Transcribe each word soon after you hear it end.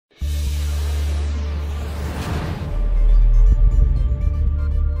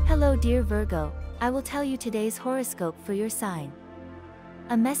Hello dear Virgo, I will tell you today's horoscope for your sign.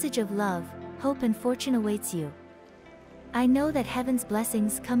 A message of love, hope and fortune awaits you. I know that heaven's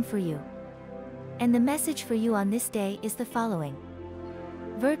blessings come for you. And the message for you on this day is the following.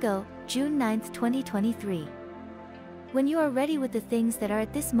 Virgo, June 9th, 2023. When you are ready with the things that are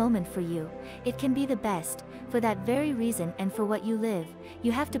at this moment for you, it can be the best. For that very reason and for what you live,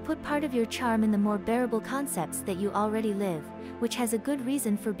 you have to put part of your charm in the more bearable concepts that you already live, which has a good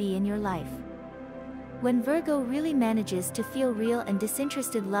reason for be in your life. When Virgo really manages to feel real and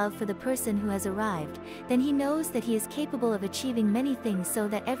disinterested love for the person who has arrived, then he knows that he is capable of achieving many things so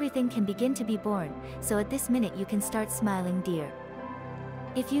that everything can begin to be born, so at this minute you can start smiling, dear.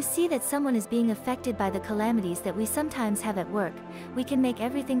 If you see that someone is being affected by the calamities that we sometimes have at work, we can make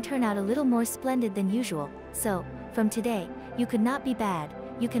everything turn out a little more splendid than usual, so, from today, you could not be bad,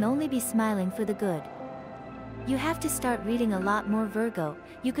 you can only be smiling for the good. You have to start reading a lot more, Virgo.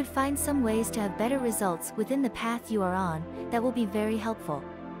 You could find some ways to have better results within the path you are on, that will be very helpful.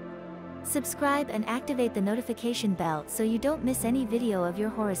 Subscribe and activate the notification bell so you don't miss any video of your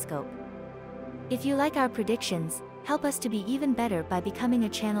horoscope. If you like our predictions, help us to be even better by becoming a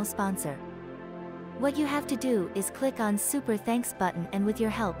channel sponsor. What you have to do is click on Super Thanks button, and with your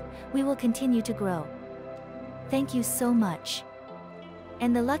help, we will continue to grow. Thank you so much.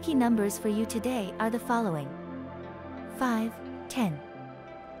 And the lucky numbers for you today are the following: 5, 10,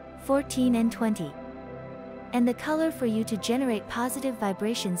 14 and 20. And the color for you to generate positive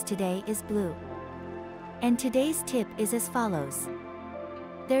vibrations today is blue. And today's tip is as follows.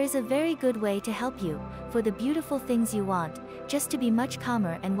 There is a very good way to help you, for the beautiful things you want, just to be much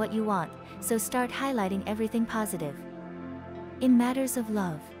calmer and what you want, so start highlighting everything positive. In matters of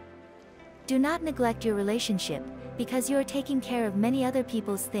love, do not neglect your relationship, because you are taking care of many other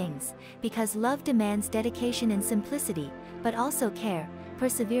people's things, because love demands dedication and simplicity, but also care,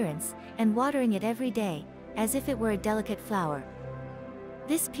 perseverance, and watering it every day, as if it were a delicate flower.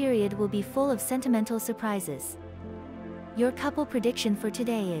 This period will be full of sentimental surprises. Your couple prediction for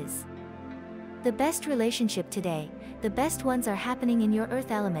today is: the best relationship today, the best ones are happening in your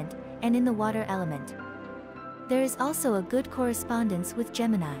earth element, and in the water element. There is also a good correspondence with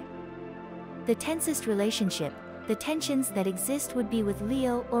Gemini. The tensest relationship, the tensions that exist would be with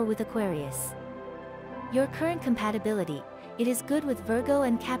Leo or with Aquarius. Your current compatibility, it is good with Virgo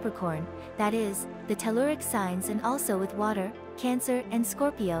and Capricorn, that is, the telluric signs, and also with water, Cancer and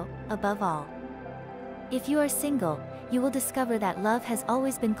Scorpio, above all. If you are single, you will discover that love has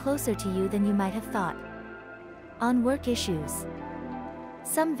always been closer to you than you might have thought. On work issues,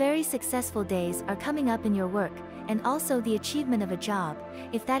 some very successful days are coming up in your work, and also the achievement of a job,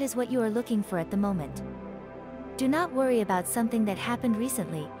 if that is what you are looking for at the moment. Do not worry about something that happened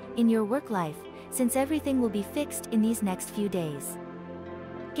recently, in your work life, since everything will be fixed in these next few days.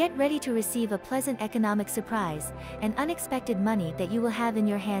 Get ready to receive a pleasant economic surprise, and unexpected money that you will have in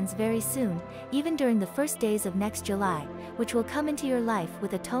your hands very soon, even during the first days of next July, which will come into your life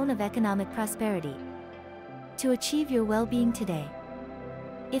with a tone of economic prosperity. To achieve your well-being today.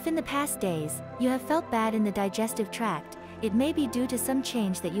 If in the past days, you have felt bad in the digestive tract, it may be due to some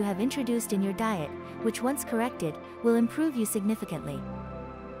change that you have introduced in your diet, which once corrected, will improve you significantly.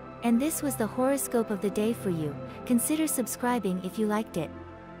 And this was the horoscope of the day for you. Consider subscribing if you liked it.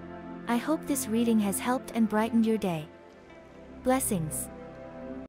 I hope this reading has helped and brightened your day. Blessings.